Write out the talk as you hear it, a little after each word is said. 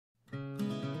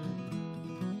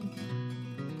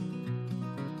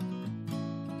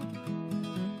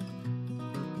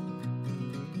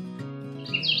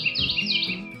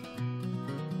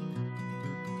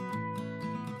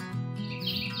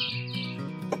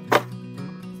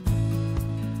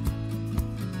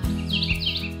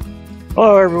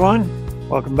Hello everyone,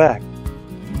 welcome back.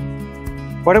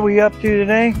 What are we up to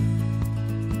today?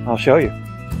 I'll show you.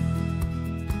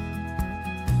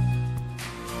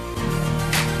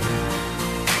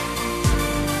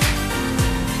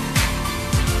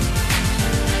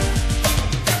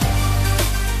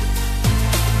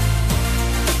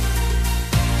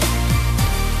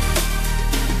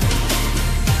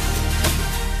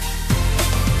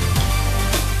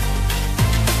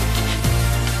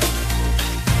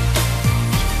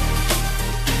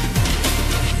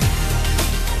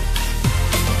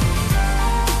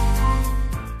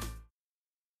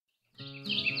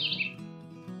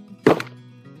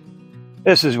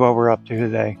 This is what we're up to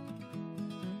today.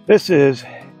 This is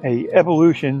a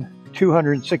Evolution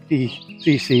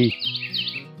 260cc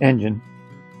engine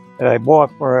that I bought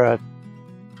for a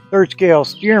third scale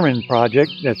Stearman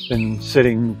project that's been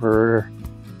sitting for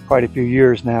quite a few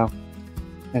years now.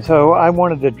 And so I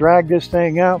wanted to drag this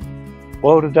thing out,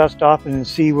 blow the dust off, and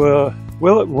see will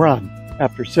it run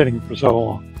after sitting for so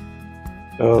long.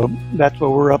 So that's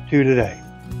what we're up to today.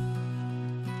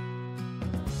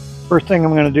 First thing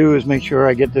I'm going to do is make sure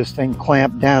I get this thing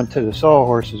clamped down to the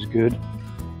sawhorses good.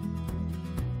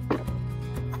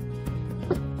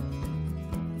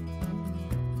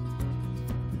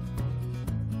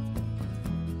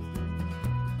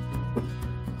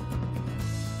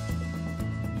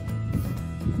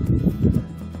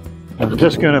 I'm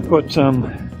just going to put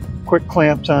some quick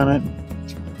clamps on it.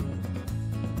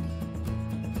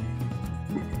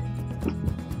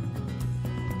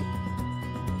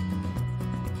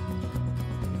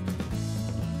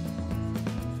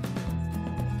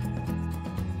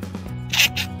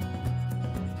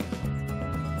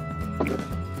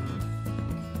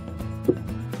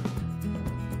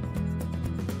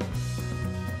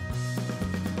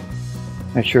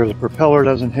 Make sure the propeller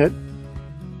doesn't hit.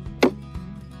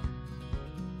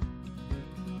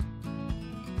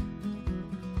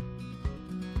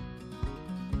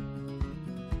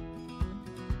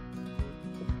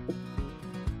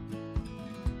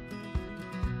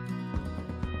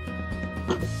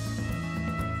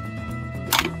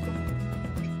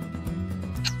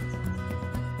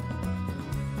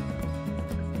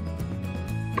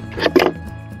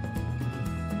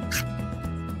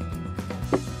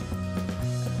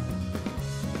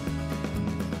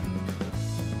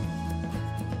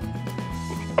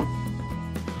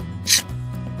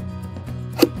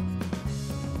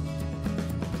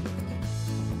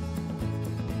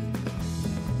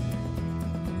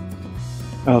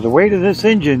 Now the weight of this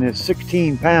engine is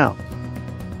 16 pounds,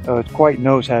 so it's quite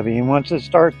nose heavy, and once it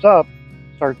starts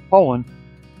pulling,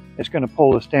 it's going to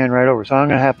pull the stand right over, so I'm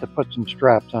going to have to put some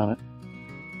straps on it.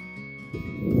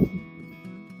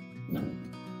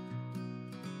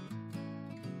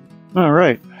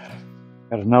 Alright,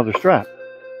 got another strap.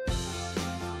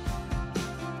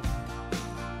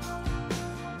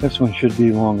 This one should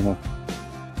be long enough.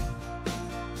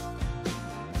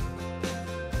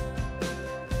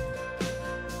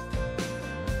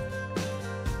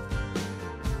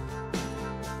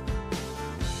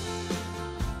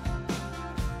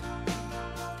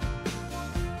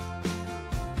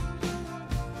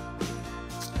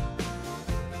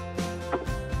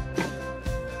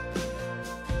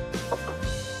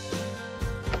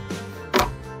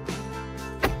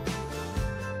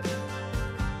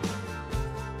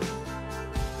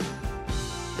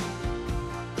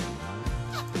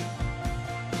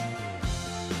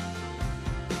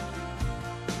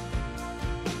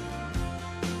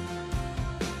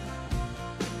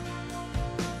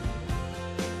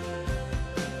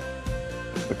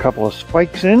 A couple of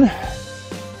spikes in.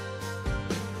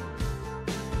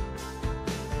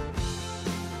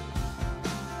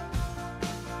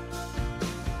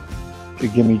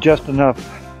 Should give me just enough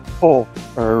pull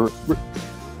or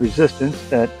resistance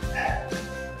that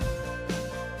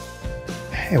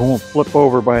it won't flip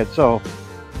over by itself.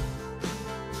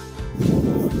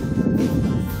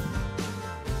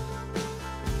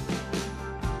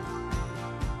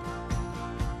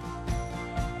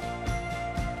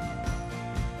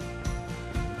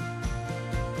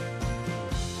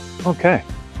 Okay.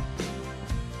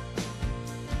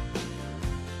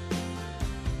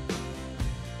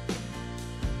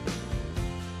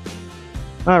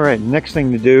 All right, next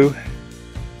thing to do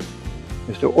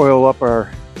is to oil up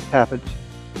our tappets,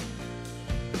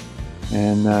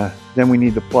 and then we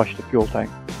need to flush the fuel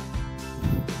tank.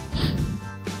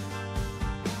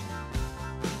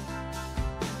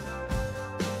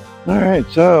 All right,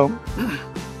 so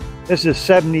this is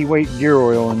 70 weight gear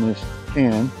oil in this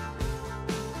can.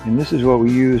 And this is what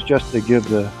we use just to give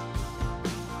the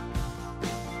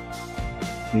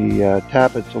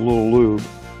tappets a little lube.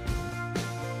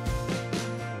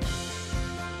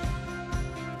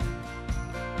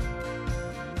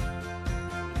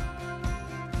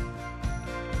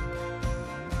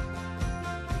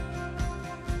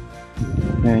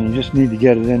 and you just need to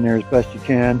get it in there as best you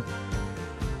can.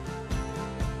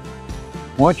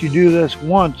 Once you do this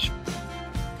once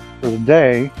for the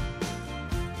day,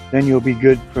 then you'll be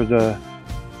good for the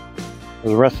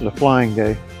rest of the flying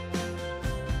day.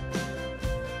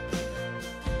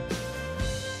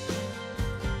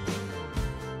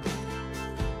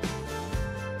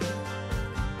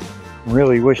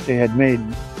 Really wish they had made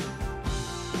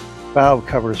valve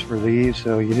covers for these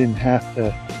so you didn't have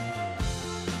to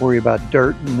worry about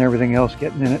dirt and everything else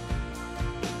getting in it.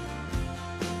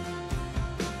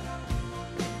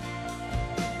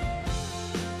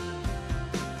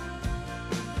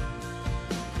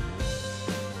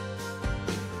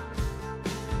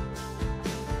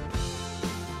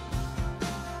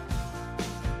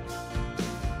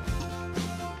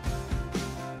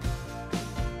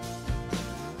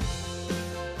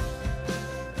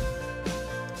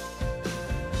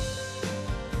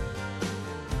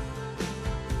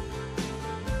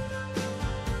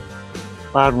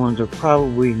 Cloud ones are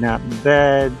probably not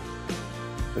bad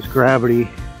because gravity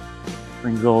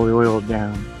brings all the oil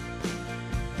down.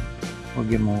 We'll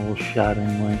give them a little shot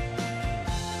anyway.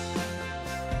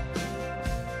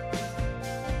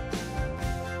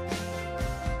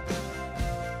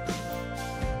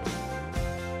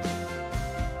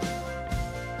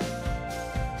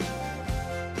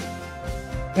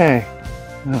 Okay,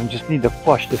 I just need to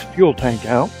flush this fuel tank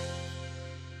out.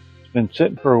 It's been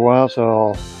sitting for a while, so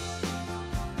I'll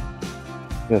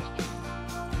just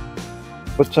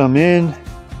put some in,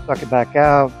 suck it back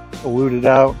out, dilute it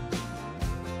out.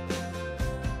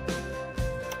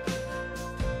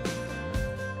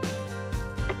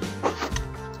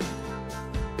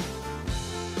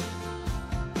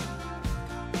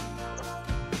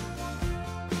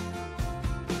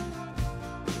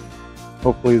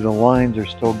 Hopefully the lines are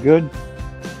still good.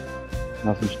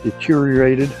 Nothing's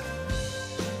deteriorated.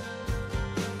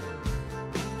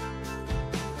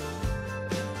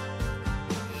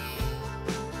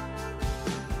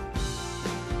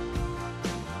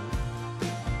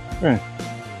 Okay,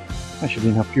 that should be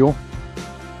enough fuel.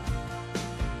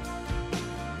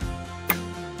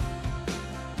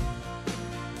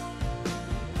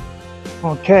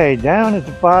 Okay, down at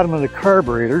the bottom of the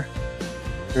carburetor,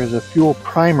 there's a fuel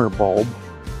primer bulb,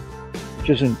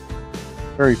 which isn't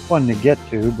very fun to get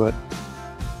to, but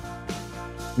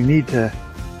we need to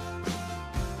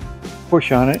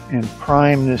push on it and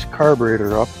prime this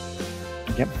carburetor up.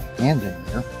 Get my hand in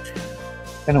there.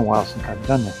 It's been a while since I've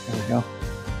done this. There we go.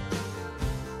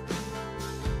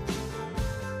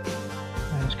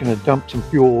 I'm just going to dump some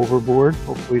fuel overboard,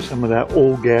 hopefully some of that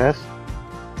old gas.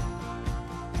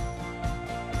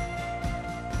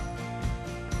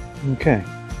 Okay.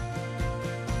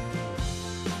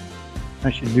 I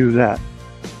should do that.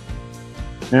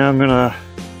 Now I'm going to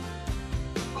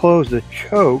close the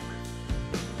choke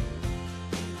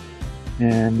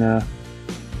and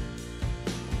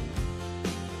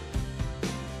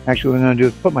actually what I'm going to do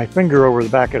is put my finger over the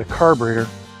back of the carburetor,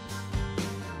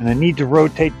 and I need to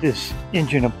rotate this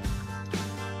engine a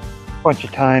bunch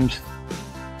of times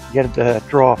to get it to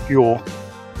draw fuel.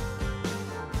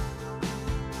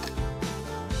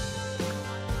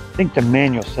 I think the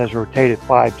manual says rotate it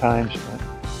 5 times, but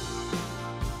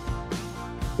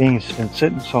being it's been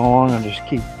sitting so long, I'll just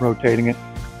keep rotating it.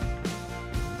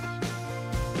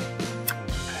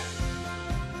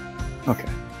 Okay.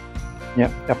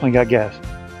 Yep, definitely got gas.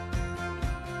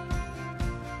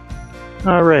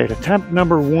 Alright, attempt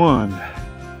number 1. I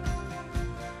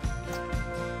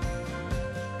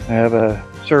have a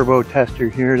servo tester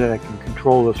here that I can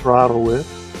control the throttle with.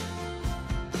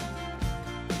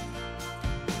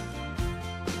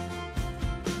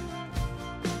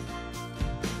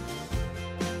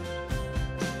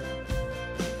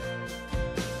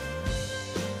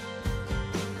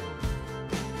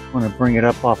 I'm going to bring it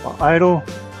up off of idle.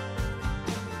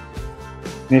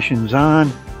 Ignition's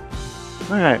on.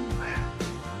 Alright.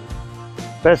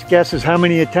 Best guess is how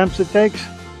many attempts it takes?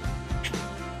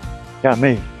 Got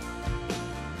me.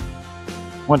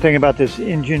 One thing about this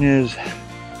engine is,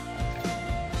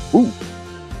 ooh,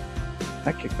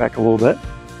 that kicked back a little bit.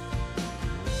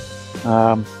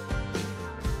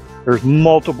 There's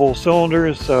multiple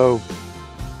cylinders, so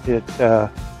it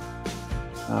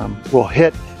will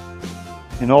hit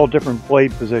in all different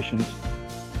blade positions.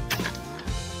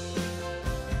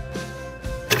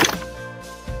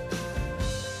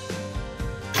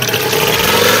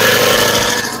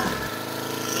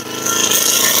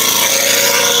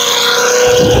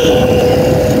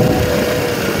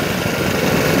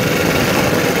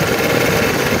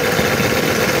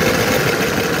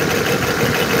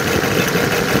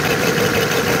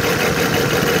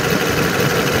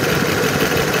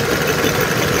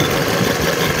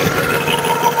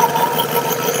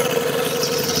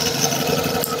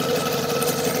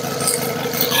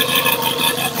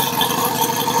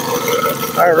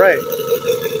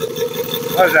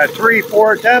 What was that,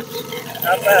 3-4 attempts?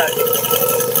 Not bad.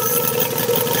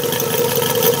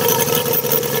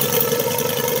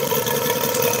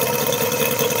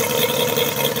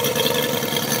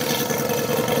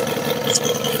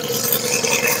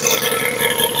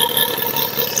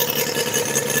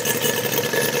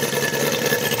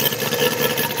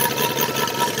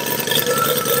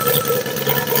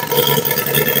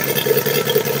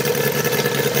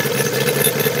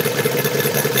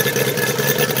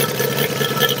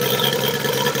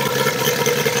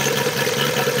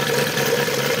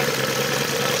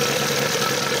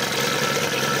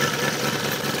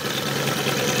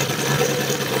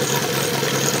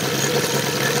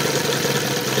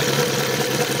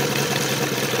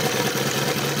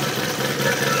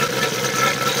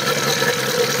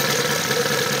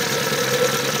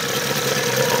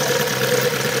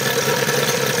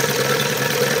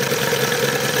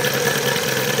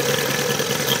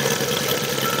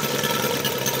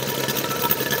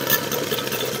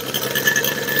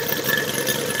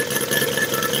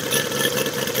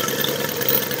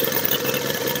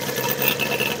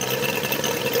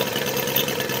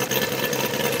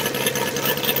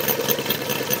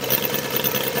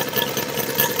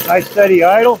 Nice steady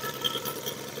idle.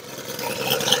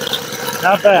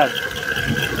 Not bad.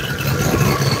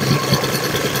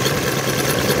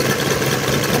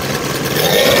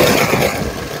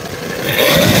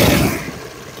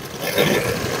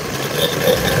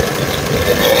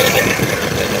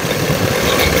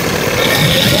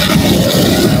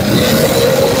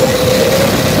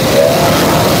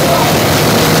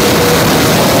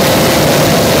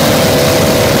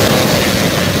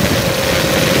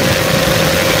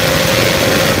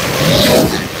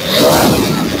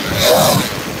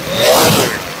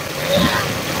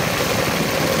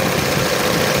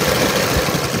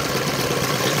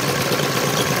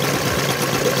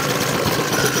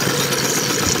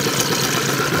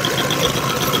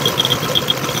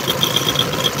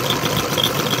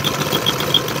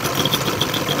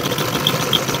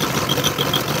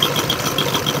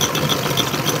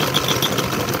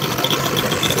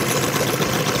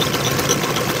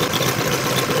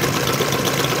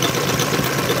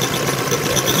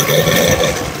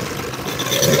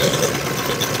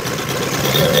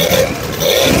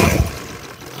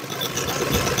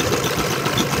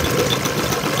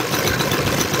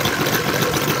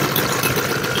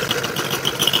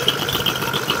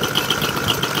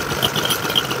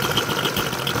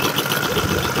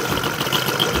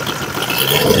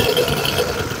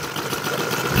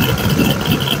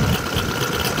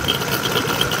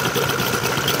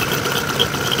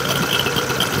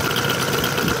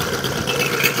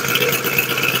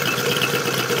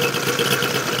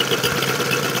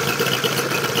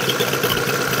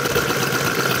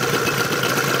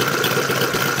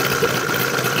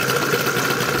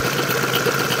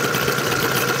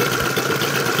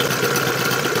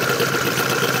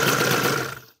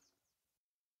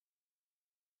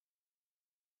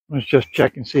 Let's just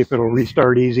check and see if it'll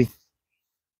restart easy.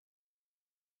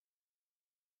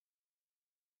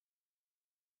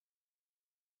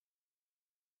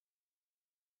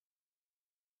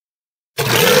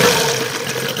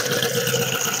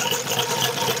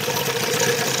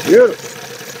 Beautiful.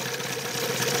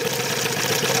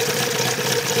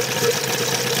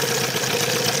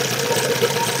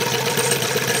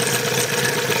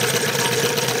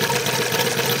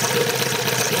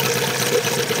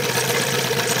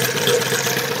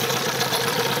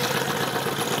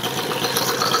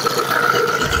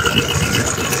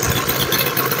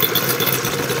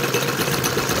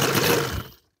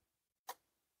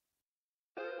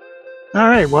 All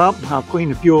right, well, I'll clean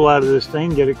the fuel out of this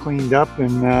thing, get it cleaned up,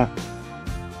 and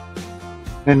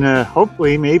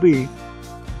hopefully maybe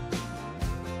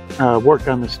work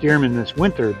on the Stearman this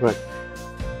winter. But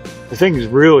the thing is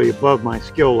really above my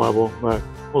skill level, but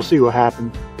we'll see what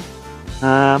happens.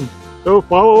 So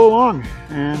follow along,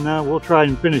 and we'll try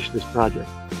and finish this project.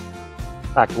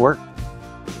 Back to work.